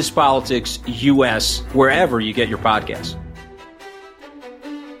Rest is Politics US wherever you get your podcasts.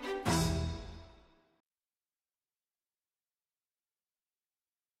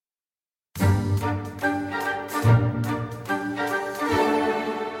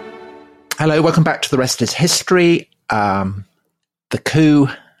 Hello, welcome back to The Rest is History. The coup,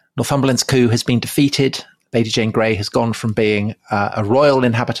 Northumberland's coup, has been defeated. Lady Jane Grey has gone from being a royal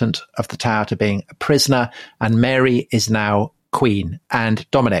inhabitant of the Tower to being a prisoner, and Mary is now queen. And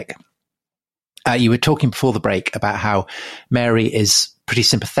Dominic, you were talking before the break about how Mary is pretty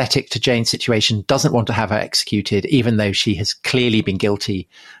sympathetic to Jane's situation, doesn't want to have her executed, even though she has clearly been guilty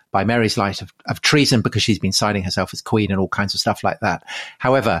by Mary's light of treason because she's been signing herself as queen and all kinds of stuff like that.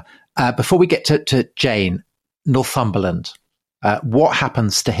 However, before we get to Jane, Northumberland, what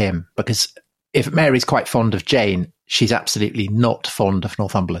happens to him? Because if Mary's quite fond of Jane, she's absolutely not fond of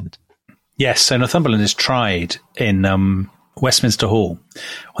Northumberland. Yes, so Northumberland is tried in Westminster Hall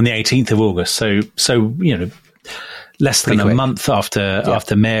on the 18th of August. So you know, less than a month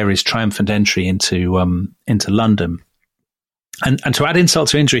after Mary's triumphant entry into London. And to add insult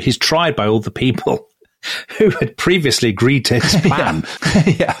to injury, he's tried by all the people who had previously agreed to his plan.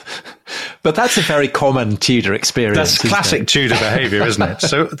 Yeah. But that's a very common Tudor experience. That's classic Tudor behaviour, isn't it?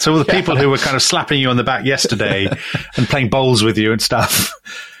 So all the people who were kind of slapping you on the back yesterday and playing bowls with you and stuff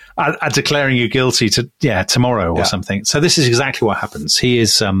are declaring you guilty tomorrow or something. So this is exactly what happens. He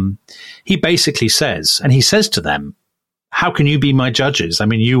basically says, and he says to them, how can you be my judges? I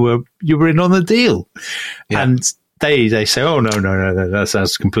mean, you were in on the deal. Yeah. And they say, oh, no,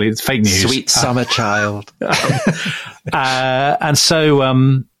 that's complete fake news. Sweet summer child. And so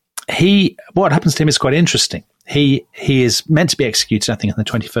what happens to him is quite interesting. He is meant to be executed, I think, on the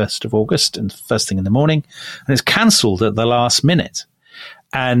 21st of August and first thing in the morning, and it's cancelled at the last minute.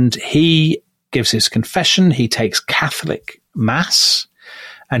 And he gives his confession. He takes Catholic Mass.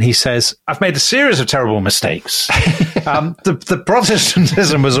 And he says, I've made a series of terrible mistakes. The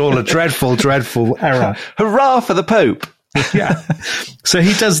Protestantism was all a dreadful, dreadful error. Hurrah for the Pope. Yeah. So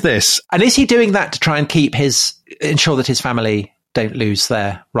he does this. And is he doing that to try and ensure that his family don't lose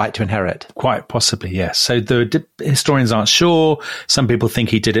their right to inherit? Quite possibly, yes. So the historians aren't sure. Some people think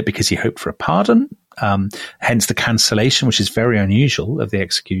he did it because he hoped for a pardon. Hence the cancellation, which is very unusual, of the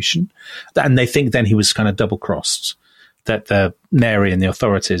execution. And they think then he was kind of double-crossed, that the Mary and the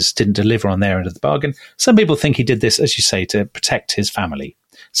authorities didn't deliver on their end of the bargain. Some people think he did this, as you say, to protect his family,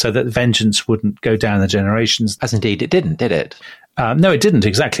 so that vengeance wouldn't go down the generations. As indeed it didn't, did it? No, it didn't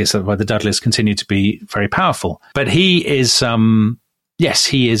exactly. So why the Dudleys continue to be very powerful. But he is,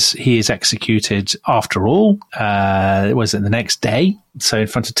 he is executed after all. Was it the next day? So in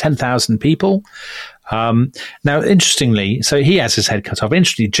front of 10,000 people. Now, interestingly, so he has his head cut off.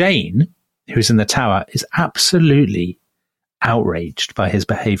 Interestingly, Jane, who's in the tower, is absolutely outraged by his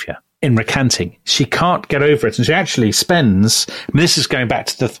behavior in recanting. She can't get over it, and she actually spends, this is going back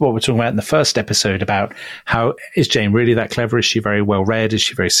to what we're talking about in the first episode about how, is Jane really that clever? Is she very well read? Is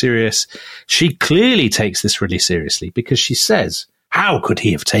she very serious? She clearly takes this really seriously, because she says, how could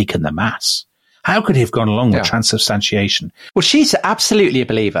he have taken the Mass? How could he have gone along with transubstantiation? Well, she's absolutely a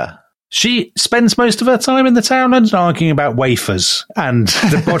believer. She spends most of her time in the Tower of London arguing about wafers and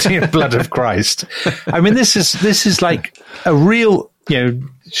the body and blood of Christ. I mean, this is like a real,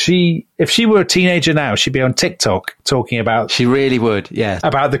 if she were a teenager now, she'd be on TikTok talking about. She really would, yeah.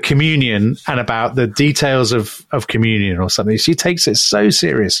 About the communion and about the details of communion or something. She takes it so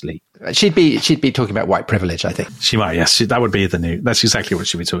seriously. She'd be talking about white privilege, I think. She might, yes. That would be that's exactly what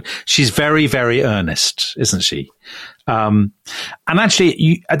she'd be talking. She's very, very earnest, isn't she? And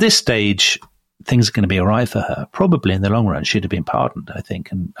actually, at this stage, things are going to be all right for her. Probably in the long run, she'd have been pardoned, I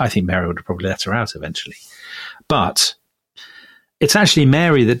think. And I think Mary would have probably let her out eventually. But it's actually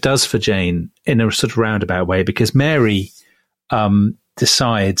Mary that does for Jane in a sort of roundabout way, because Mary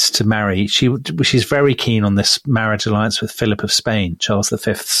decides to marry. She's very keen on this marriage alliance with Philip of Spain, Charles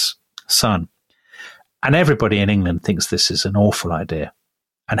V's son. And everybody in England thinks this is an awful idea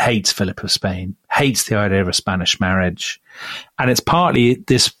and hates Philip of Spain, hates the idea of a Spanish marriage. And it's partly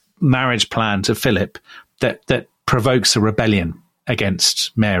this marriage plan to Philip that provokes a rebellion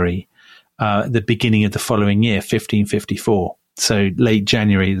against Mary at the beginning of the following year, 1554. So late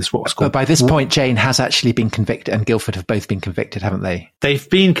January, this is what's called. But by this point, Jane has actually been convicted, and Guildford have both been convicted, haven't they? They've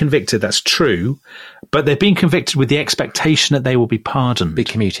been convicted, that's true. But they've been convicted with the expectation that they will be pardoned. Be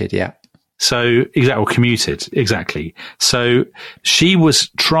commuted, yeah. So, commuted, exactly. So she was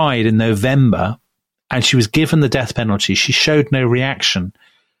tried in November and she was given the death penalty. She showed no reaction.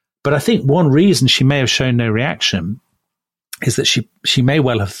 But I think one reason she may have shown no reaction is that she may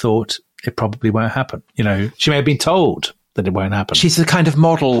well have thought it probably won't happen. She may have been told that it won't happen. She's the kind of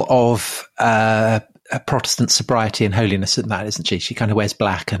model of a Protestant sobriety and holiness in that, isn't she? She kind of wears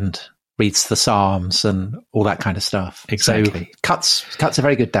black and reads the Psalms and all that kind of stuff. Exactly. So cuts a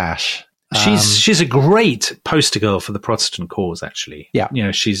very good dash. She's a great poster girl for the Protestant cause, actually.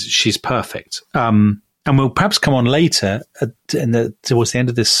 Yeah. She's perfect. And we'll perhaps come on later towards the end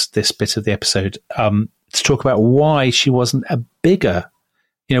of this bit of the episode to talk about why she wasn't a bigger,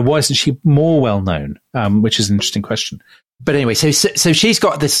 why isn't she more well known? Which is an interesting question. But anyway, so she's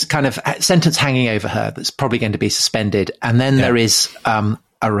got this kind of sentence hanging over her that's probably going to be suspended, and then there is a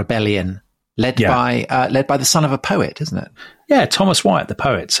rebellion led by the son of a poet, isn't it? Yeah, Thomas Wyatt, the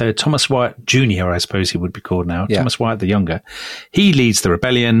poet. So Thomas Wyatt Jr., I suppose he would be called now. Yeah. Thomas Wyatt the Younger. He leads the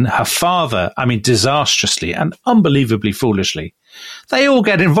rebellion. Her father, disastrously and unbelievably foolishly, they all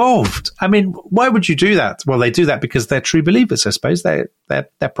get involved. Why would you do that? Well, they do that because they're true believers, I suppose. They're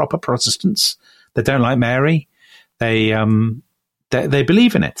proper Protestants. They don't like Mary. They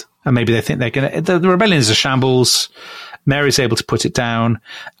believe in it. And maybe they think they're going to... The rebellion is a shambles. Mary's able to put it down.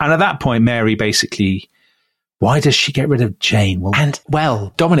 And at that point, Mary basically... Why does she get rid of Jane?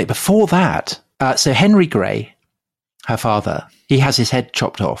 Dominic, before that, So Henry Grey, her father, he has his head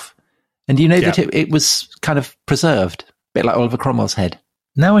chopped off. And do you know that it was kind of preserved, a bit like Oliver Cromwell's head?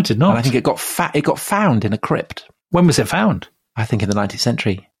 No, I did not. And I think it got found in a crypt. When was it found? I think in the 19th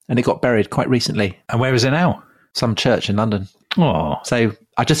century. And it got buried quite recently. And where is it now? Some church in London. Oh. So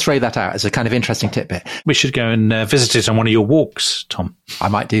I just throw that out as a kind of interesting tidbit. We should go and visit it on one of your walks, Tom. I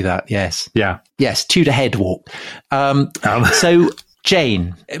might do that, yes. Yeah. Yes, Tudor Head walk. So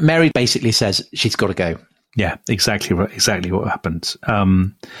Jane, Mary basically says she's got to go. Yeah, exactly what happened.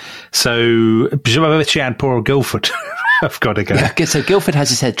 So she had poor Guildford. I've got to go. Yeah, so Guildford has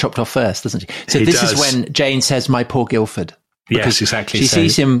his head chopped off first, doesn't she? So this is when Jane says, "My poor Guildford." Yes, exactly. She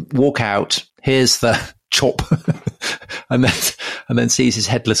sees him walk out. Here's the chop, and then sees his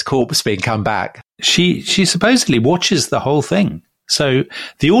headless corpse being come back. She supposedly watches the whole thing. So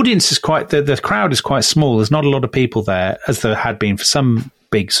the audience is the crowd is quite small. There's not a lot of people there, as there had been for some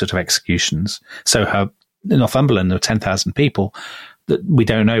big sort of executions. So in Northumberland, there were 10,000 people that we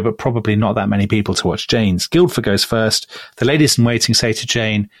don't know, but probably not that many people to watch Jane's. Guildford goes first. The ladies in waiting say to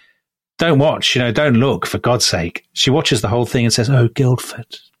Jane, "Don't watch, don't look, for God's sake." She watches the whole thing and says, "Oh,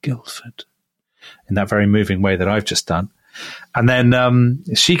 Guildford, Guildford," in that very moving way that I've just done. And then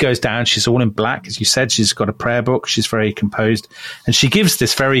she goes down. She's all in black, as you said. She's got a prayer book. She's very composed. And she gives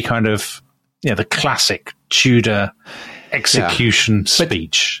this very kind of, the classic Tudor execution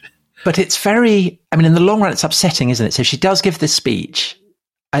speech. But it's very, in the long run, it's upsetting, isn't it? So she does give this speech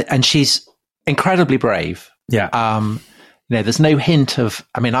and she's incredibly brave. Yeah. There's no hint of,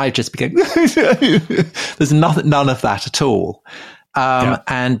 I just began, there's none of that at all.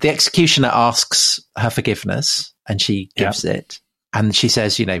 And the executioner asks her forgiveness and she gives it. And she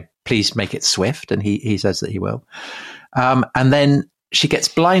says, please make it swift. And he says that he will. And then she gets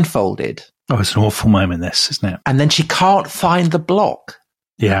blindfolded. Oh, it's an awful moment, this, isn't it? And then she can't find the block.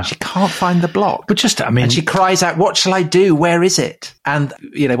 Yeah. She can't find the block. But and she cries out, "What shall I do? Where is it?" And,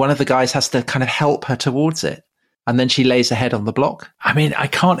 one of the guys has to kind of help her towards it. And then she lays her head on the block. I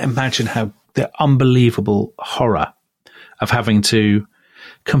can't imagine how the unbelievable horror of having to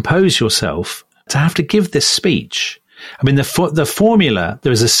compose yourself to have to give this speech. The formula,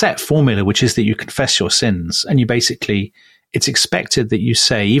 there is a set formula, which is that you confess your sins and you basically, it's expected that you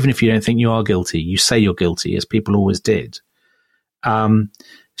say, even if you don't think you are guilty, you say you're guilty, as people always did.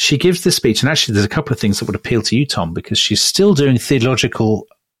 She gives this speech, and actually there's a couple of things that would appeal to you, Tom, because she's still doing theological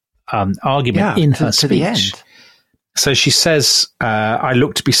argument in her speech. To the end. So she says, "I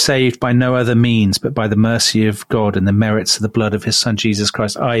look to be saved by no other means, but by the mercy of God and the merits of the blood of his son, Jesus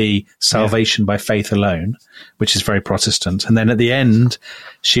Christ," i.e. salvation by faith alone, which is very Protestant. And then at the end,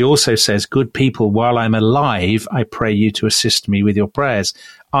 she also says, "Good people, while I'm alive, I pray you to assist me with your prayers,"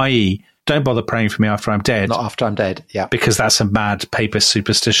 i.e. don't bother praying for me after I'm dead. Not after I'm dead, yeah. Because that's a mad papist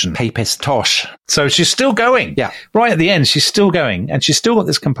superstition. Papist tosh. So she's still going. Yeah. Right at the end, she's still going. And she's still got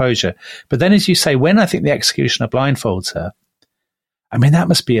this composure. But then, as you say, when I think the executioner blindfolds her, that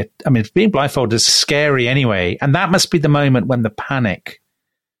must be being blindfolded is scary anyway. And that must be the moment when the panic,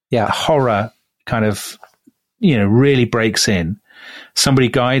 the horror kind of, really breaks in. Somebody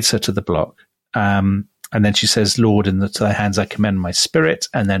guides her to the block. And then she says, "Lord, into thy hands I commend my spirit."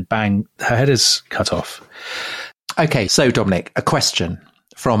 And then bang, her head is cut off. Okay, so Dominic, a question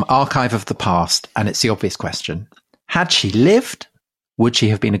from Archive of the Past, and it's the obvious question. Had she lived, would she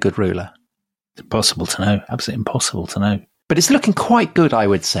have been a good ruler? Impossible to know. Absolutely impossible to know. But it's looking quite good, I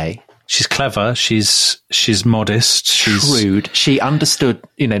would say. She's clever. She's modest. She's shrewd. She understood,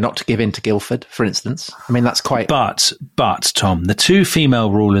 not to give in to Guildford, for instance. That's quite... But, Tom, the two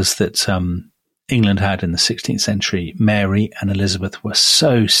female rulers that England had in the 16th century, Mary and Elizabeth, were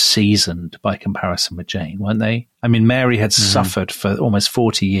so seasoned by comparison with Jane, weren't they? Mary had suffered for almost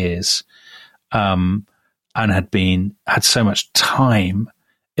 40 years and had so much time.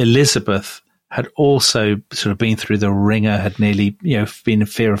 Elizabeth had also sort of been through the ringer, had nearly, been in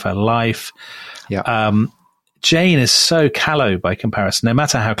fear of her life. Yeah. Jane is so callow by comparison, no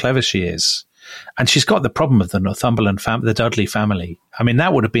matter how clever she is. And she's got the problem of the Northumberland family, the Dudley family.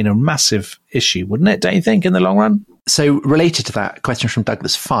 That would have been a massive issue, wouldn't it, don't you think, in the long run? So related to that, question from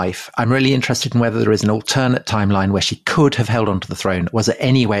Douglas Fife, I'm really interested in whether there is an alternate timeline where she could have held on to the throne. Was there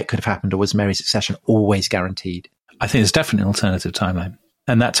any way it could have happened, or was Mary's succession always guaranteed? I think there's definitely an alternative timeline.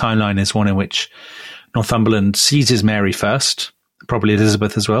 And that timeline is one in which Northumberland seizes Mary first, probably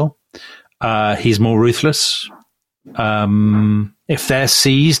Elizabeth as well. He's more ruthless. If they're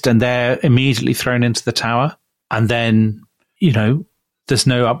seized and they're immediately thrown into the Tower, and then, there's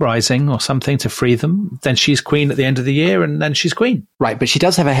no uprising or something to free them, then she's queen at the end of the year, and then she's queen. Right, but she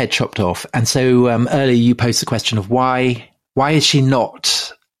does have her head chopped off. And so earlier you posed the question of why is she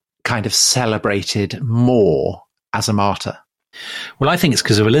not kind of celebrated more as a martyr? Well, I think it's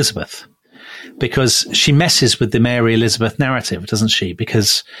because of Elizabeth, because she messes with the Mary Elizabeth narrative, doesn't she?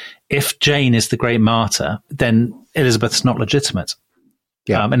 Because if Jane is the great martyr, then Elizabeth's not legitimate.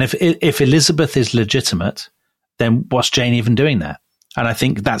 Yeah. And if Elizabeth is legitimate, then what's Jane even doing there? And I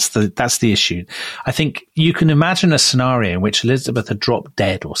think that's the issue. I think you can imagine a scenario in which Elizabeth had dropped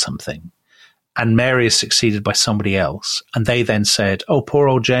dead or something, and Mary is succeeded by somebody else, and they then said, "Oh, poor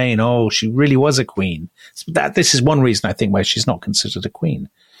old Jane. Oh, she really was a queen." This is one reason I think why she's not considered a queen,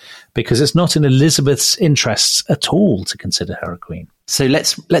 because it's not in Elizabeth's interests at all to consider her a queen. So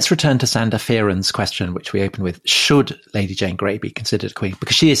let's return to Sander Fearon's question, which we opened with: should Lady Jane Grey be considered a queen?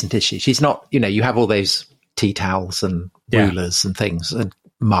 Because she isn't, is she? She's not. You have all those tea towels and rulers and things and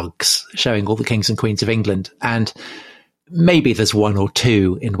mugs showing all the kings and queens of England, and maybe there's one or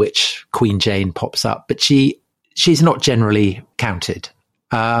two in which Queen Jane pops up, but she's not generally counted.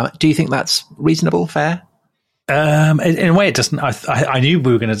 Do you think that's reasonable, fair? In a way, it doesn't. I knew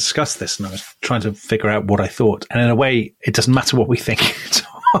we were going to discuss this, and I was trying to figure out what I thought. And in a way, it doesn't matter what we think,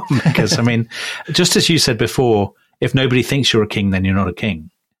 because I mean, just as you said before, if nobody thinks you're a king, then you're not a king.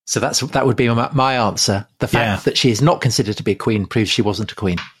 So that would be my answer. The fact that she is not considered to be a queen proves she wasn't a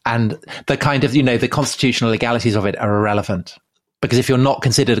queen. And the kind of, the constitutional legalities of it are irrelevant. Because if you're not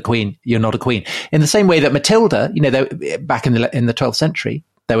considered a queen, you're not a queen. In the same way that Matilda, back in the 12th century,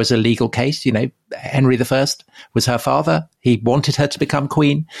 there was a legal case, Henry I was her father. He wanted her to become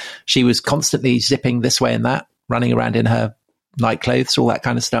queen. She was constantly zipping this way and that, running around in her night clothes, all that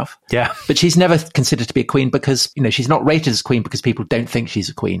kind of stuff. Yeah. But she's never considered to be a queen because, she's not rated as queen because people don't think she's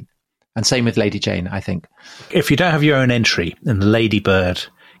a queen. And same with Lady Jane, I think. If you don't have your own entry in the Ladybird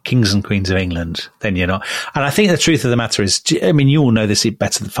Kings and Queens of England, then you're not. And I think the truth of the matter is, I mean, you all know this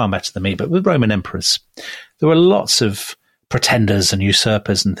far better than me, but with Roman emperors, there were lots of pretenders and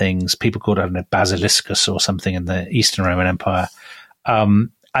usurpers and things. People called it Basiliscus or something in the Eastern Roman Empire.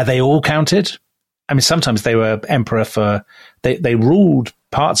 Are they all counted? I mean, sometimes they were emperor they ruled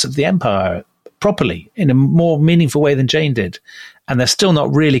parts of the empire properly in a more meaningful way than Jane did. And they're still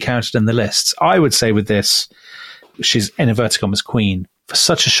not really counted in the lists. I would say with this, she's in inverted commas queen for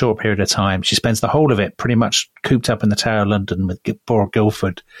such a short period of time. She spends the whole of it pretty much cooped up in the Tower of London with poor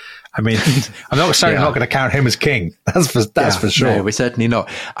Guildford. I mean, I'm not certainly not going to count him as king. That's for sure. No, we're certainly not.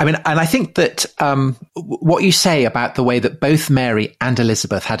 I mean, and I think that what you say about the way that both Mary and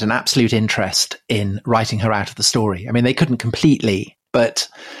Elizabeth had an absolute interest in writing her out of the story. I mean, they couldn't completely, but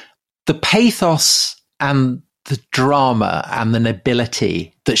the pathos and the drama and the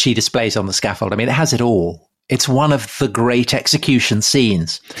nobility that she displays on the scaffold, I mean, it has it all. It's one of the great execution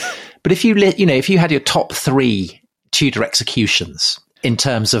scenes. But if you had your top 3 Tudor executions in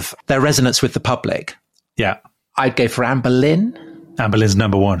terms of their resonance with the public, I'd go for Anne Boleyn. Anne Boleyn's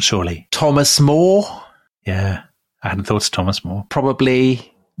number 1, surely. Thomas More. Yeah, I hadn't thought of Thomas More.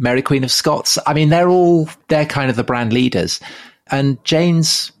 Probably Mary Queen of Scots. I mean, they're kind of the brand leaders. And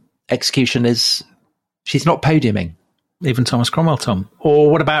Jane's execution she's not podiuming. Even Thomas Cromwell, Tom. Or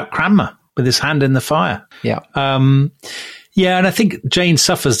what about Cranmer with his hand in the fire? Yeah. Yeah, and I think Jane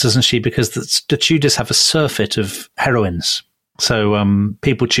suffers, doesn't she? Because the Tudors have a surfeit of heroines. So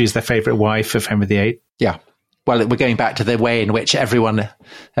people choose their favourite wife of Henry VIII. Yeah. Well, we're going back to the way in which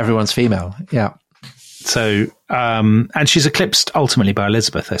everyone's female. Yeah. So, and she's eclipsed ultimately by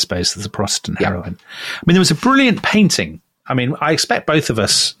Elizabeth, I suppose, as a Protestant heroine. I mean, there was a brilliant painting. I mean, I expect both of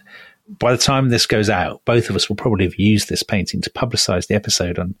us, by the time this goes out, both of us will probably have used this painting to publicise the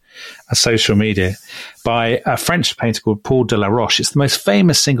episode on social media, by a French painter called Paul de la Roche. It's the most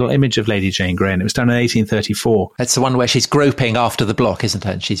famous single image of Lady Jane Grey, and it was done in 1834. That's the one where she's groping after the block, isn't it?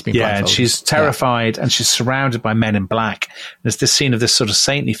 And she's been blindfolded. And she's terrified, and she's surrounded by men in black. There's this scene of this sort of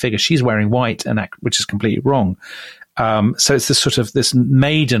saintly figure. She's wearing white, which is completely wrong. So it's this sort of this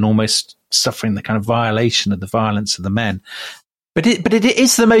maiden almost suffering the kind of violation of the violence of the men. But it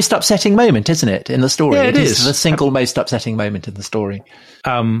is the most upsetting moment, isn't it, in the story? Yeah, it is the single most upsetting moment in the story.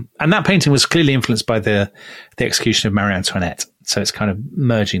 And that painting was clearly influenced by the execution of Marie Antoinette. So it's kind of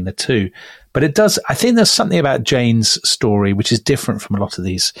merging the two. But it does, I think there's something about Jane's story which is different from a lot of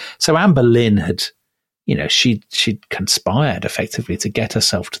these. So Anne Boleyn had, she'd conspired effectively to get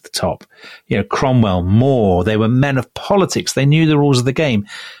herself to the top. Cromwell, More, they were men of politics. They knew the rules of the game.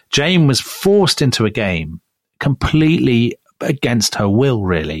 Jane was forced into a game completely against her will,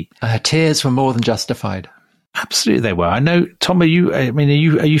 really. Her tears were more than justified. Absolutely, they were. I know, Tom. Are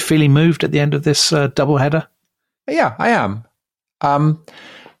you feeling moved at the end of this double header? Yeah, I am.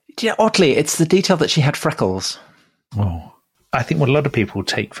 Oddly, it's the detail that she had freckles. Oh, I think what a lot of people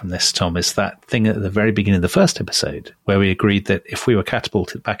take from this, Tom, is that thing at the very beginning of the first episode where we agreed that if we were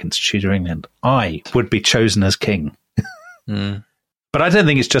catapulted back into Tudor England, I would be chosen as king. Mm. But I don't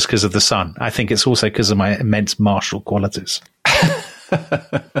think it's just because of the sun. I think it's also because of my immense martial qualities.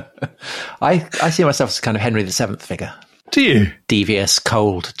 I see myself as kind of Henry VII figure. Do you? Devious,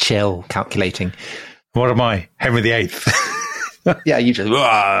 cold, chill, calculating. What am I? Henry VIII? Yeah, you just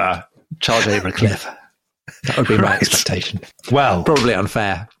charge over a cliff. That would be my expectation. Well, probably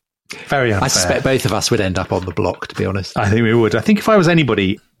unfair. Very unfair. I suspect both of us would end up on the block, to be honest. I think we would. I think if I was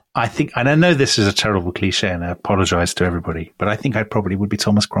anybody, and I know this is a terrible cliche and I apologize to everybody, but I think I probably would be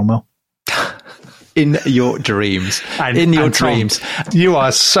Thomas Cromwell. In your dreams. Tom, you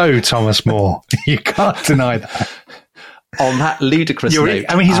are so Thomas More. You can't deny that. On that ludicrous note.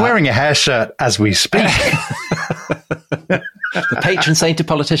 I mean, he's wearing a hair shirt as we speak. The patron saint of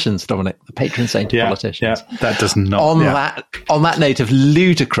politicians, Dominic. The patron saint of politicians. Yeah, that does not. On that note of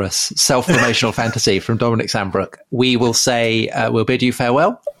ludicrous self-promotional fantasy from Dominic Sandbrook, we will say we'll bid you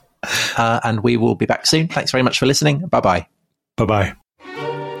farewell, and we will be back soon. Thanks very much for listening. Bye-bye. Bye-bye.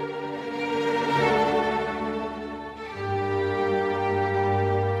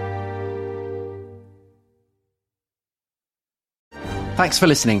 Thanks for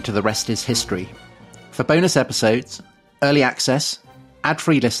listening to The Rest is History. For bonus episodes, early access,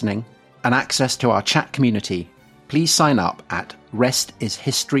 ad-free listening, and access to our chat community, please sign up at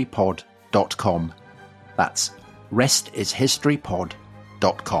restishistorypod.com. That's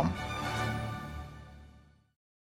restishistorypod.com.